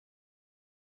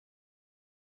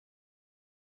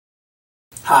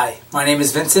Hi, my name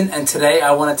is Vincent, and today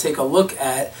I want to take a look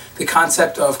at the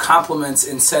concept of complements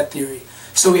in set theory.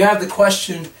 So we have the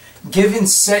question, given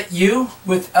set U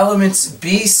with elements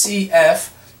B, C,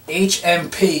 F, H,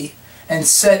 M, P, and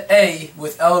set A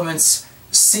with elements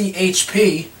C, H,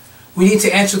 P, we need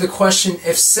to answer the question,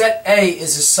 if set A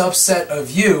is a subset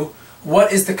of U,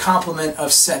 what is the complement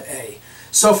of set A?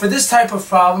 So for this type of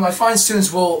problem, I find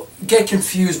students will get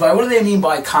confused by what do they mean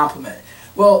by complement?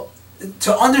 Well,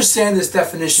 to understand this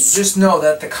definition, just know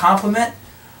that the complement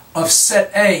of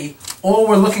set A, all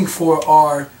we're looking for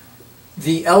are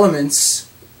the elements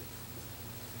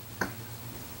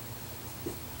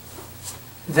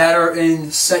that are in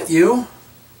set U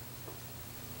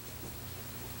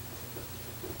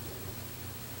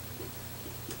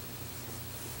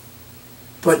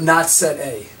but not set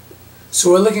A.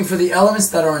 So we're looking for the elements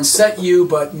that are in set U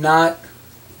but not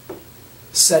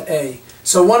set A.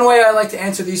 So one way I like to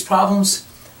answer these problems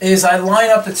is I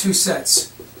line up the two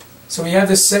sets. So we have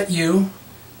the set U,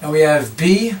 and we have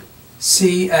B,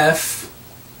 C, F,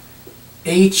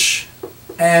 H,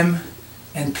 M,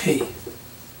 and P.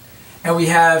 And we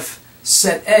have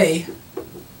set A,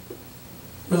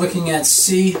 we're looking at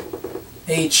C,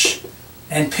 H,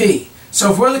 and P.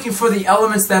 So if we're looking for the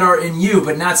elements that are in U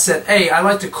but not set A, I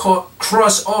like to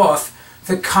cross off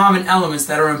the common elements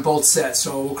that are in both sets.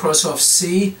 So we'll cross off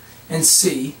C and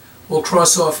C, we'll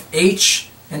cross off H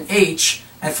and H,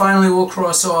 and finally we'll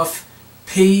cross off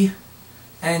P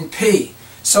and P.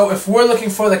 So if we're looking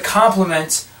for the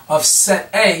complement of set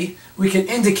A, we can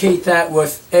indicate that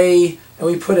with A, and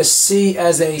we put a C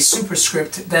as a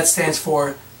superscript that stands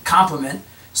for complement.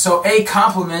 So A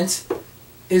complement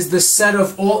is the set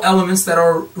of all elements that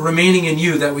are remaining in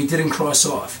U that we didn't cross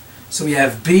off. So we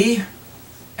have B,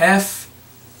 F,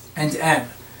 and M.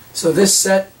 So this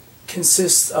set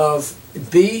consists of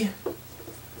B,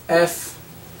 F,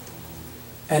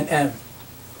 and M.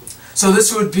 So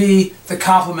this would be the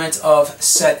complement of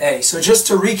set A. So just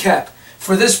to recap,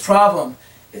 for this problem,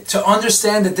 to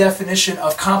understand the definition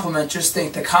of complement, just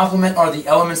think the complement are the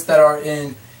elements that are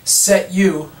in set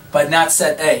U but not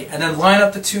set A. And then line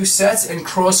up the two sets and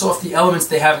cross off the elements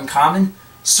they have in common,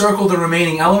 circle the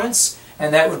remaining elements,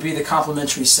 and that would be the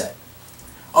complementary set.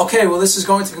 Okay, well this is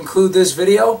going to conclude this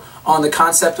video on the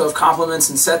concept of complements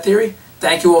in set theory.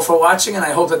 Thank you all for watching, and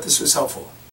I hope that this was helpful.